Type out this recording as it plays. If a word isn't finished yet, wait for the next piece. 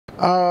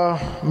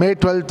May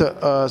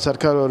 12th,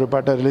 Sarkaru Vaari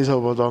Paata release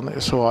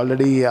avabothundi. So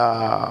already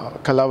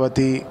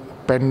Kalavati,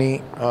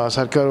 Penny,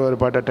 Sarkaru Vaari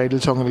Paata title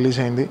song release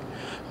ayindi.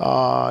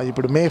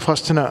 ఇప్పుడు May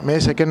 1st May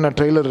 2nd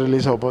trailer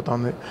release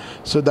అవబోతోంది.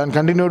 So దాన్ని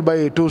continued by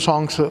 2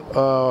 songs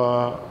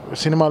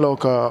సినిమాలో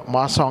ఒక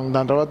mass song,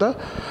 దాని తర్వాత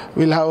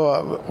will have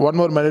 1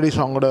 more melody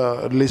song కూడా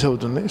release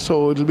అవుతుంది. So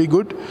it will be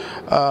good,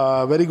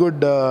 very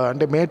good.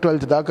 అంటే May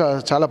 12th దాకా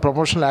చాలా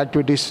ప్రమోషనల్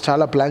యాక్టివిటీస్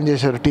చాలా ప్లాన్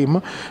చేశారు team.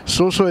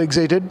 So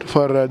excited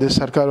for this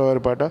సర్కారు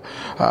వారి పాట.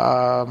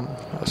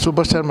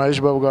 సూపర్ స్టార్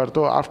మహేష్ బాబు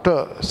గారితో after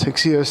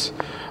 6 years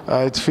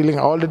it's feeling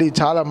already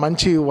చాలా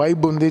మంచి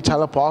వైబ్ ఉంది,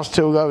 చాలా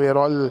పాజిటివ్గా we are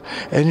all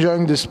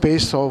enjoying the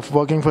space of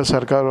working for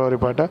సర్కారు వారి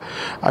పాట.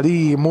 అది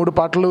 3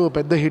 పాటలు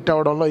పెద్ద హిట్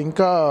అవ్వడంలో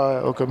ఇంకా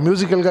ఒక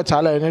మ్యూజికల్గా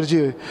చాలా ఎనర్జీ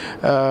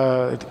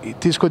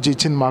తీసుకొచ్చి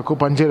ఇచ్చింది మాకు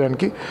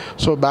పనిచేయడానికి.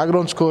 సో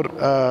బ్యాక్గ్రౌండ్ స్కోర్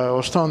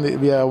వస్తుంది,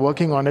 we are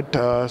working on it.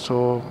 So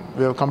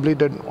we are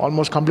completed,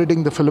 almost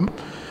completing the film.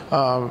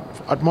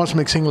 Atmos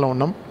మిక్సింగ్లో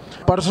ఉన్నాం.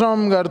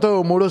 పరశురామ్ గారితో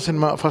 3వ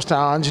సినిమా, ఫస్ట్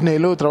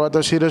ఆంజనేయులు, తర్వాత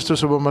శ్రీరస్తు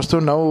శుభమస్తు,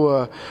 నౌ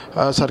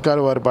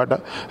సర్కారు వారి పాట.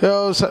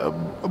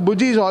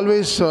 బుజ్జి ఈజ్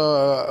ఆల్వేస్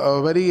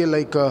వెరీ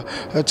లైక్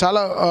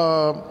చాలా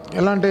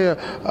ఎలా అంటే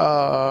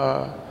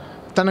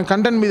తన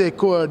కంటెంట్ మీద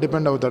ఎక్కువ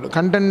డిపెండ్ అవుతాడు,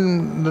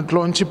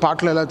 కంటెంట్లోంచి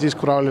పాటలు ఎలా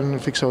తీసుకురావాలని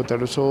ఫిక్స్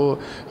అవుతాడు. So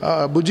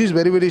Bujji is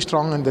very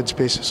strong in that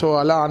space. So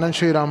అలా ఆనంద్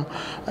శ్రీరామ్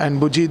అండ్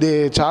బుజ్జి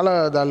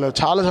దానిలో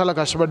చాలా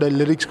కష్టపడ్డారు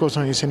లిరిక్స్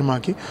కోసం ఈ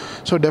సినిమాకి.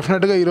 సో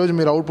డెఫినెట్గా ఈరోజు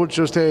మీరు అవుట్పుట్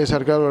చూస్తే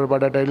సర్కారు వారి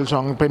పాట టైటిల్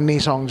సాంగ్, పెన్నీ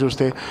సాంగ్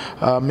చూస్తే,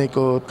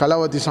 మీకు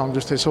కళావతి సాంగ్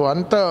చూస్తే, సో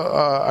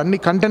అన్ని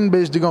కంటెంట్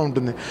బేస్డ్గా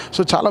ఉంటుంది.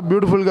 సో చాలా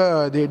బ్యూటిఫుల్గా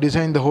the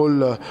design the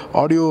whole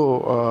audio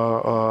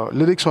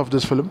lyrics of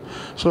this film.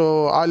 So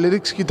ఆ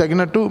లిరిక్స్కి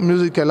తగినట్టు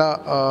మ్యూజిక్ ఎలా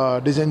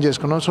డిజైన్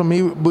చేసుకున్నాం. సో మీ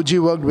బుజ్జి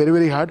వర్క్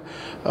వెరీ హార్డ్.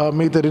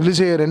 మీతో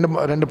రిలీజ్ అయ్యే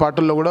రెండు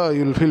పాటల్లో కూడా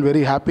you will feel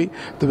very happy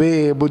the way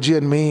Bujji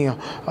and me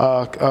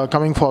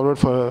coming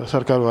forward for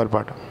సర్కారు వారి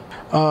పాట.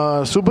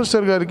 సూపర్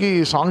స్టార్ గారికి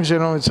సాంగ్స్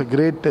చేయడం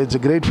ఇట్స్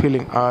గ్రేట్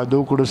ఫీలింగ్.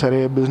 దూకుడు సరే,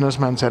 బిజినెస్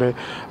మ్యాన్ సరే,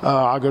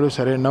 ఆగడు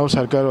సరే, నవ్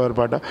సర్కారు వారి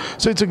పాట.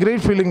 So it's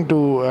great feeling to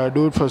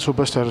do it for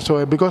super star. So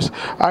because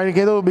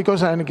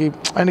ఆయనకి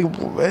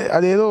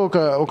అదేదో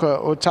ఒక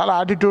చాలా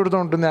యాటిట్యూడ్తో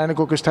ఉంటుంది,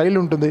 ఆయనకు ఒక స్టైల్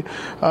ఉంటుంది.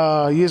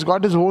 He's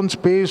got his own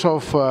space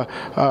of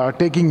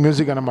taking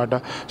music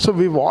అనమాట. So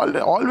we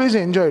always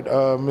enjoyed.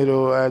 మీరు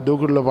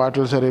దూకుడులో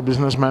పాటలు సరే,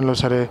 బిజినెస్ మ్యాన్లో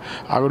సరే,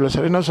 ఆగడులో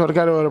సరే, నవ్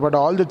సర్కారు వారి పాట,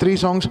 all the 3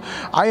 songs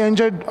I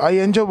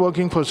enjoy working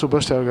for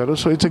superstar garu.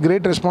 So it's a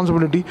great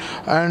responsibility,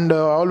 and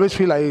I always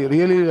feel I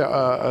really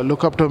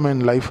look up to him in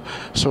life.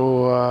 So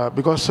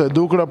because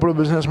dookudapudu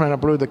businessman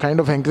appudu the kind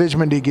of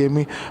encouragement he gave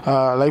me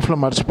life lo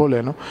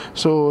marchipolenu.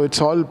 So it's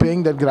all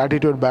paying that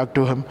gratitude back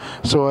to him.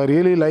 So I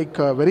really like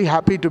very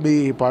happy to be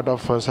part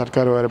of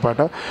Sarkaru Vaari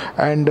Paata,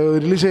 and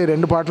release అయ్యే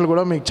 2 పాటలు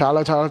కూడా మీకు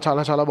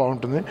చాలా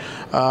బాగుంటుంది.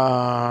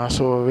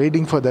 So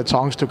waiting for that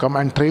songs to come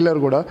and trailer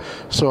కూడా.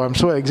 So I'm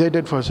so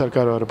excited for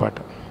Sarkaru Vaari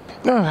Paata.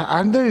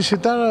 అంటే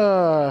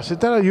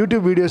Sitara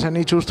YouTube videos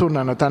అన్నీ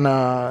చూస్తున్నాను, తన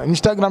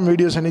ఇన్స్టాగ్రామ్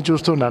వీడియోస్ అన్నీ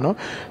చూస్తున్నాను.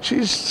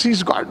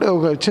 షీస్ గాట్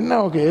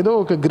ఏదో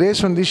ఒక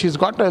గ్రేస్ ఉంది. She's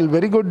got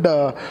very good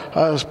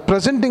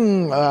presenting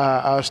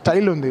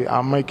style ఉంది ఆ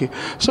అమ్మాయికి.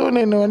 సో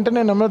నేను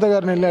వెంటనే నమ్రత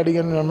గారిని వెళ్ళి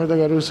అడిగాను, నమ్రత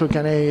గారు, సో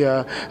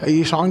ఈ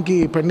సాంగ్కి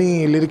పెన్నీ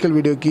లిరికల్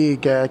వీడియోకి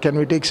కెన్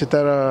వి టేక్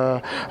సితార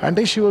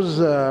అంటే షీ వాజ్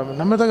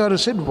నమ్రత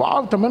గారు said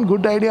wow Thaman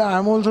good idea,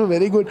 I'm also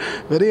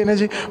very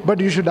energy, but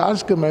you should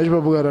ask Mahesh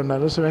Babu గారు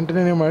అన్నారు. సో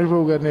వెంటనే నేను మహేష్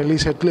బాబు గారిని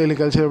సెట్లు వెళ్ళి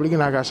కలిసేటప్పటికి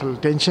నాకు అసలు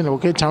టెన్షన్,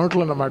 ఒకే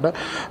చెమటలు అన్నమాట.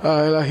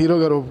 ఇలా హీరో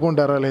గారు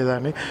ఒప్పుకుంటారా లేదా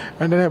అని.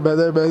 వెంటనే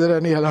బెదర్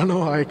అని ఎలానో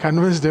I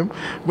convinced him,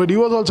 but he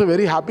was also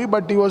very happy.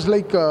 But he was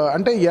like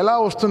అంటే ఎలా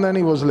వస్తుందని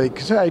he was like,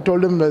 I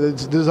told him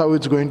this how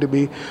it's going to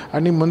be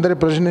అని ముందరే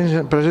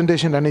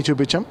ప్రజెంటేషన్ అన్నీ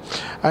చూపించాం.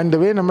 అండ్ ద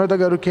వే నమ్రత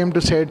గారు came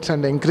to sets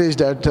and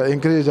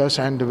encouraged us,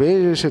 and the way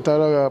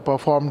Sitara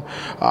performed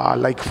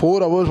like 4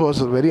 hours was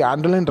a very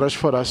adrenaline rush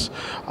for us.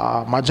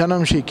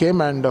 Madhanam she came,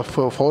 and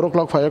 4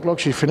 o'clock 5 o'clock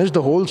she finished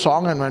the whole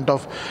song and went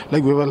off.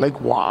 Like we were like,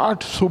 what,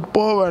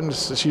 superb. And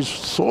she's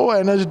so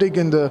energetic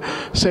in the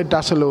set.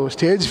 Asalu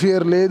stage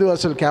fear ledu,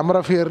 asalu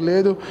camera fear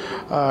ledu.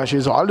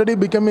 She's already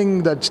becoming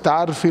that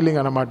star feeling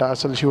anamata.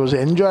 Asalu she was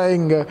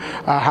enjoying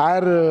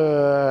hair,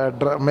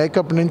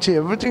 makeup nunchi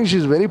everything.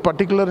 She's very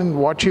particular in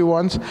what she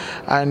wants,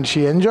 and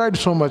she enjoyed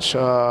so much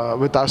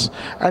with us.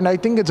 And I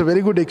think it's a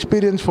very good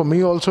experience for me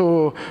also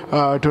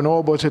to know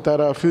about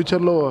Sitara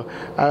future lo.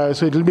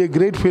 So it will be a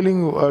great feeling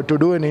to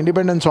do an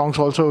independent songs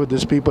also with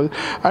these people.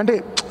 And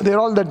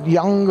they're all that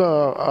young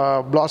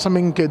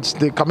blossoming kids.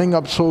 They're coming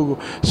up so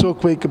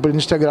quick.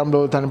 Instagram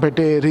lo tanu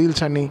pette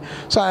reels ani.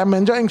 So I am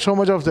enjoying so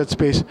much of that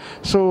space.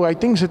 So I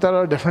think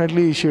Sitara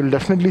she will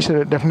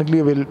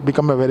definitely will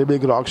become a very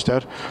big rock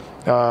star.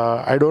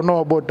 I don't know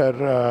about her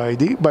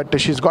but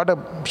she's got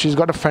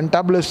a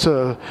fantabulous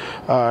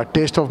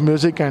taste of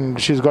music, and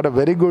she's got a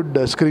very good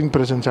screen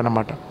presence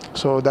anamata.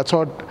 So that's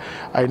what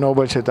I know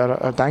about Sitara.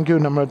 Thank you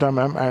Namrata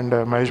ma'am and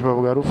Mahesh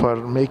Babu garu for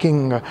making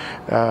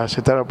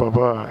Sitara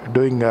Papa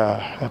doing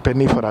a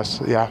penny for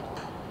us. Yeah.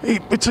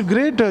 It's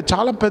great,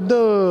 చాలా పెద్ద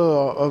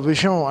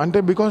విషయం. అంటే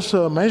because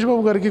Mahesh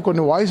Babu గారికి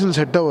కొన్ని వాయిస్లు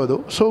set అవ్వదు,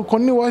 so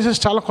కొన్ని voices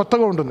చాలా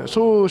కొత్తగా ఉంటుంది.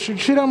 సో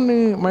శ్రీరామ్ని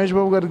మహేష్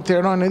బాబు గారికి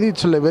తేయడం అనేది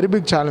it's very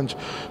big challenge.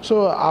 So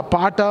ఆ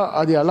పాట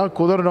అది అలా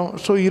కుదరడం,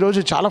 సో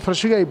ఈరోజు చాలా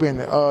ఫ్రెష్గా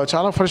అయిపోయింది,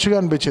 చాలా ఫ్రెష్గా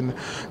అనిపించింది.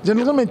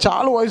 జనరల్గా మేము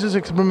చాలా వాయిసెస్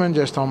ఎక్స్పెరిమెంట్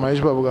చేస్తాం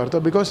మహేష్ బాబు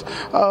గారితో, బికాస్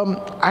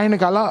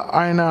ఆయనకి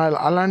ఆయన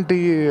అలాంటి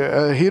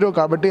హీరో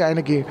కాబట్టి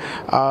ఆయనకి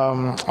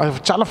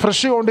చాలా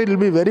ఫ్రెష్గా ఉంటే it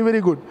will be very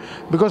very good.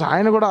 Because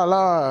ఆయన కూడా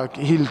అలా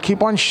హీల్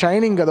కీప్ ఆన్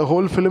షైనింగ్ కదా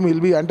హోల్ ఫిల్మ్.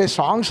 విల్ బి అంటే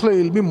సాంగ్స్లో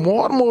will be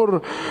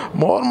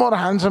more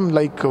handsome,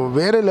 like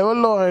వేరే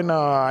లెవెల్లో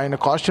ఆయన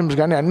కాస్ట్యూమ్స్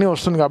కానీ అన్నీ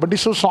వస్తుంది కాబట్టి.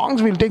 So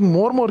songs will take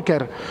more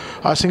care,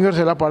 ఆ సింగర్స్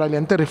ఎలా పాడాలి,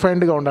 ఎంత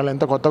రిఫైన్డ్గా ఉండాలి,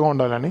 ఎంత కొత్తగా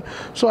ఉండాలని.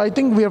 So I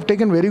think we have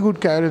taken very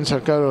good care in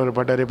సర్కారు వారి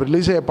పాట. రేపు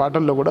రిలీజ్ అయ్యే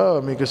పాటల్లో కూడా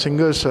మీకు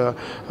సింగర్స్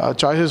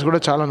చాయిసెస్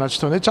కూడా చాలా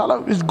నచ్చుతుంది. చాలా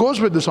it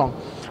goes with the song.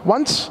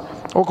 Once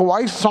ఒక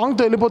వాయిస్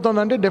సాంగ్తో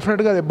వెళ్ళిపోతుందంటే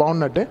డెఫినెట్గా అది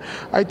బాగున్నట్టే.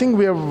 I think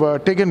we have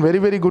taken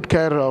very good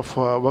care of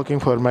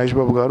working for Mahesh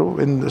Babu గారు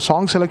in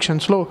song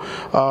సెలెక్షన్స్లో,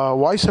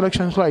 voice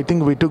సెలెక్షన్స్లో. I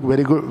think we took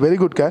very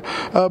good care.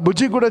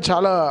 బుజ్జి కూడా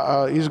చాలా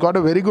is got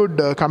a very good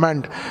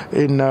command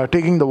in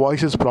taking the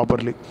voices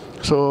properly.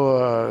 So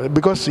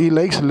because ఈ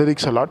likes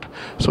lyrics allot.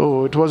 So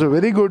it was a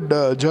very good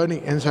journey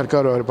in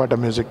సర్కారు వారి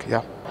పాట music.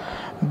 Yeah,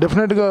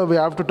 డెఫినెట్గా we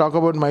have to talk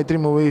about Mythri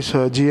movies,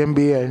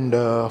 GMB and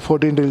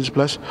 14 Reels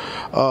Plus.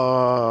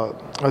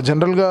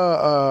 జనరల్గా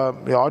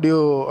audio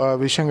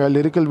విషయంగా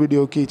lyrical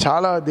వీడియోకి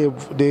చాలా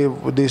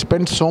they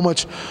spend so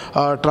much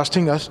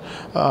trusting us,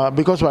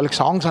 because వాళ్ళకి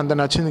songs అంత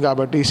నచ్చింది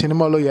కాబట్టి ఈ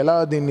సినిమాలో ఎలా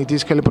దీన్ని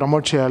తీసుకెళ్ళి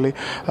ప్రమోట్ చేయాలి,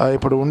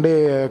 ఇప్పుడు ఉండే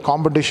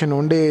కాంపిటీషన్,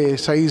 ఉండే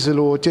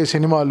సైజులు, వచ్చే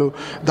సినిమాలు,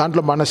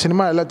 దాంట్లో మన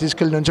సినిమా ఎలా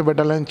తీసుకెళ్ళి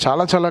నుంచోబెట్టాలని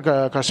చాలా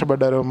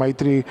కష్టపడ్డారు.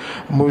 మైత్రి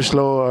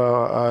మూవీస్లో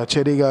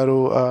చెరీ గారు,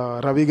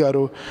 రవి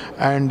గారు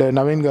అండ్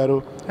నవీన్ గారు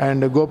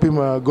అండ్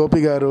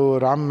గోపి గారు,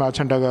 రామ్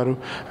నాచంట గారు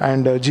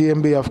అండ్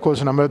జిఎంబి ఆఫ్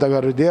కోర్స్ నమ్రత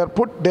గారు.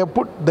 దే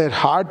పుట్ దేర్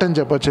హార్ట్ అని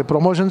చెప్పొచ్చు.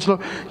 ప్రమోషన్స్లో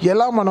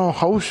ఎలా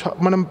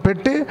మనం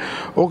పెట్టే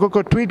ఒక్కొక్క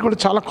ట్వీట్ కూడా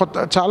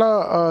చాలా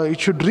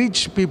it should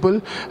reach people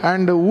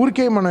and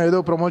ఊరికే మనం ఏదో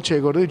ప్రమోట్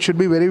చేయకూడదు. It should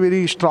be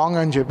very strong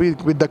అని చెప్పి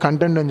విత్ ద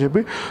కంటెంట్ అని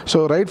చెప్పి. So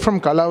right from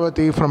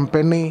Kalavathi, from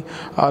Penney,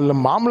 వాళ్ళు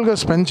మామూలుగా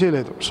స్పెండ్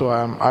చేయలేదు. So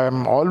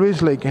I'm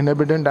always like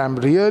ఇన్హెబిటెంట్. I'm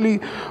really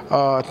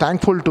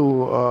thankful to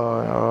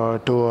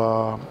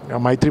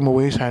Maitri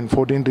Movies and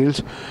 14 Reels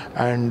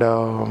and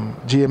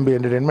GMB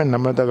Entertainment,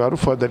 Namrata Garu,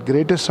 for the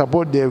greatest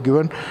support they have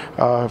given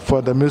for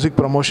the music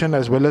promotion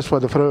as well as for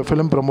the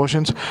film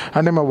promotions.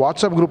 And my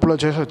WhatsApp group lo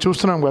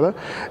chustunam kada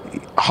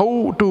how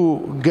to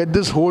get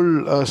this whole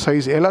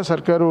size, ela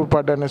Sarkaru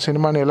Vaari Paata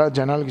cinema ni ela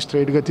janaliki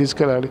straight ga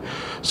తీసుకెళ్ళాలి.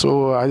 So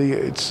అది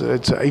it's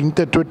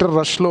ఇంత Twitter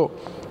రష్లో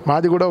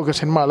మాది కూడా ఒక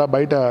cinema అలా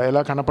బయట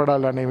ఎలా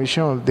కనపడాలనే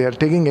విషయం they are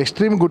taking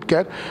extreme good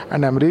care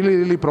and I'm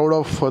really proud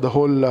of the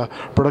whole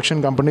production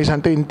companies.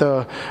 అంటే ఇంత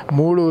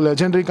 3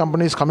 legendary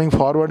companies coming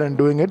forward and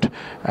doing it.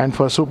 And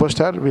for super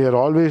star we are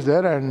always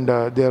there and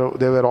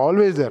they were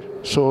always there.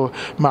 So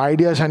మా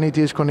ideas అన్నీ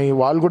తీసుకొని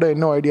వాళ్ళు కూడా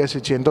ఎన్నో ideas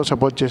ఇచ్చి ఎంతో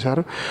సపోర్ట్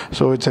చేశారు.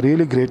 So it's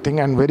really great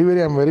thing and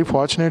I'm very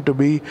fortunate to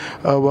be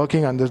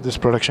working on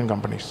this production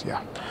companies. Yeah,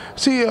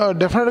 C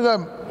డెఫినెట్గా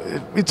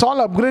ఇట్స్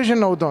ఆల్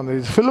అప్గ్రేడేషన్ అవుతుంది.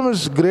 Film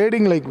is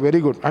grading like very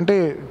good, అంటే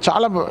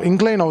చాలా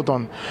ఇంక్లైన్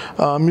అవుతుంది.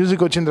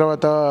 మ్యూజిక్ వచ్చిన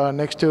తర్వాత,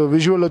 నెక్స్ట్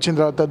విజువల్ వచ్చిన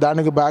తర్వాత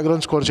దానికి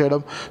బ్యాక్గ్రౌండ్ స్కోర్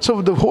చేయడం. So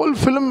the whole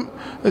film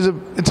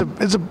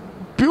it's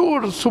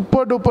pure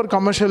super duper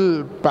commercial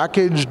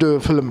packaged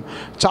film.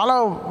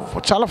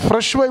 చాలా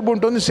ఫ్రెష్ వైబ్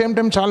ఉంటుంది, సేమ్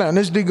టైం చాలా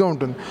ఎనర్జెటిక్గా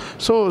ఉంటుంది.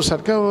 సో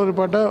సర్కారు వారి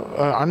పాట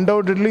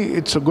undoubtedly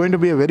it's going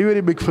to be a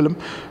very big film.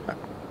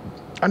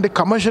 అంటే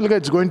కమర్షియల్గా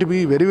it's going to be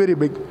very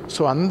big.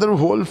 So అందరూ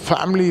హోల్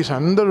ఫ్యామిలీస్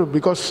అందరూ,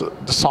 బికాస్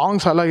ద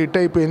సాంగ్స్ అలా హిట్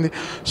అయిపోయింది.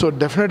 సో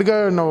డెఫినెట్గా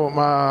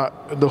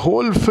the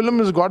whole film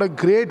is got a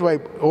great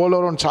vibe all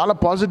around. చాలా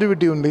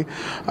positivity ఉంది.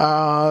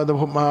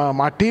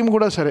 మా టీం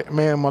కూడా సరే,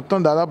 మేము మొత్తం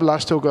దాదాపు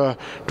లాస్ట్ ఒక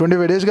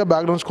 25 daysగా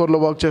బ్యాక్గ్రౌండ్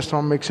స్కోర్లో వర్క్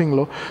చేస్తున్నాం,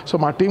 మిక్సింగ్లో. సో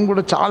మా టీం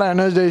కూడా చాలా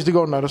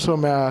ఎనర్జైజ్డ్గా ఉన్నారు. సో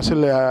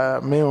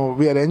మేము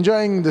we are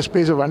enjoying the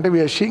space of, అంటే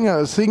we are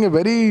seeing a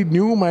very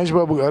new Mahesh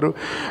Babu గారు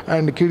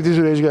అండ్ కీర్తి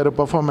సురేష్ గారు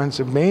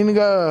పర్ఫార్మెన్స్.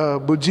 మెయిన్గా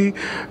బుజ్జి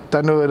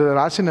తను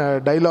రాసిన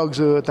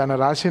డైలాగ్స్, తను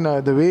రాసిన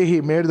the way he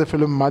made the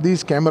film,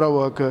 మదీస్ camera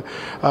work,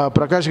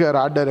 Prakash గారు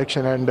ఆర్ట్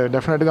డైరెక్షన్ అండ్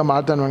డెఫినెట్గా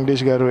మార్తాన్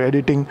వెంకటేష్ గారు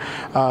editing,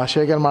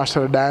 Shekhar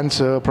master dance,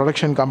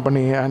 production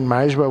company and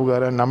Mahesh Babu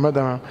గారు అండ్ నమ్రత.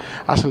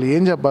 అసలు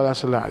ఏం చెప్పాలి,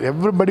 అసలు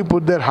ఎవ్రీబడి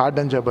పుట్ దేర్ హార్ట్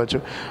అని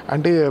చెప్పచ్చు.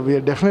 అంటే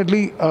we're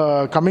definitely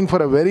coming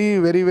for a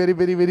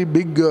very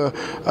big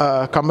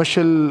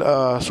commercial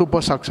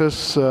super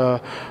success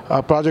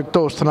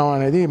ప్రాజెక్ట్తో వస్తున్నాం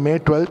అనేది May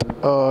 12th.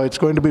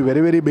 It's going to be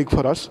very big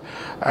for us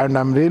and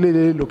I'm really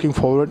looking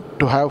forward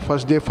to have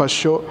first day first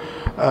show.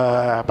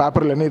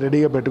 పేపర్లన్నీ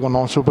రెడీగా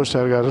పెట్టుకున్నాం super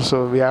star గారు. So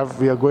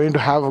we are going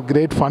to have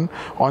great fun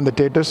on the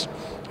theatres.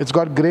 It's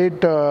got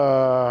great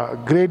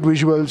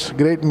visuals,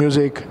 great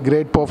music,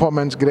 great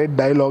performance, great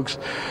dialogues,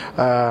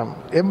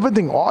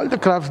 everything, all the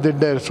crafts did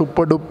there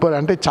super duper.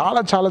 అంటే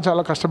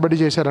చాలా కష్టపడి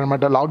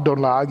చేశారనమాట.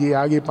 లాక్డౌన్లో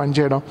ఆగి పని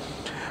చేయడం.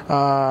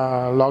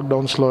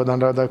 లాక్డౌన్స్లో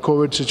దాని తర్వాత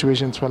కోవిడ్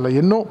సిచ్యువేషన్స్ వల్ల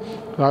ఎన్నో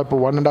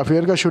 1.5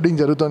 yearగా షూటింగ్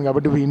జరుగుతుంది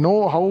కాబట్టి we know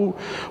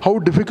how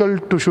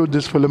difficult to shoot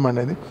this film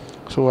అనేది.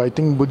 So I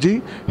think Bujji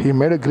he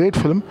made a great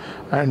film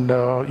and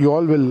you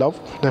all will love.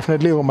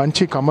 Definitely ఒక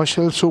మంచి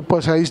commercial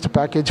super sized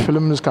package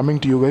film is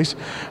coming to you guys.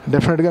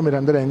 డెఫినెట్గా మీరు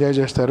అందరూ enjoy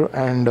చేస్తారు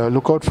and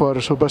lookout for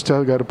super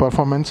star గారి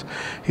performance.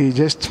 He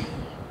just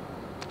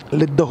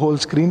lit the whole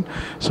screen.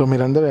 So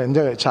మీరందరూ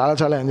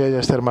చాలా enjoy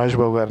చేస్తారు మహేష్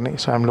బాబు గారిని.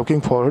 So I'm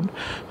looking forward.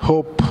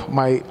 Hope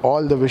my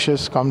all the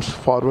wishes comes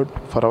forward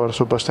for hour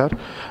super star.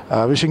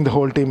 Wishing the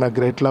whole team a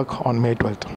great luck on May 12th.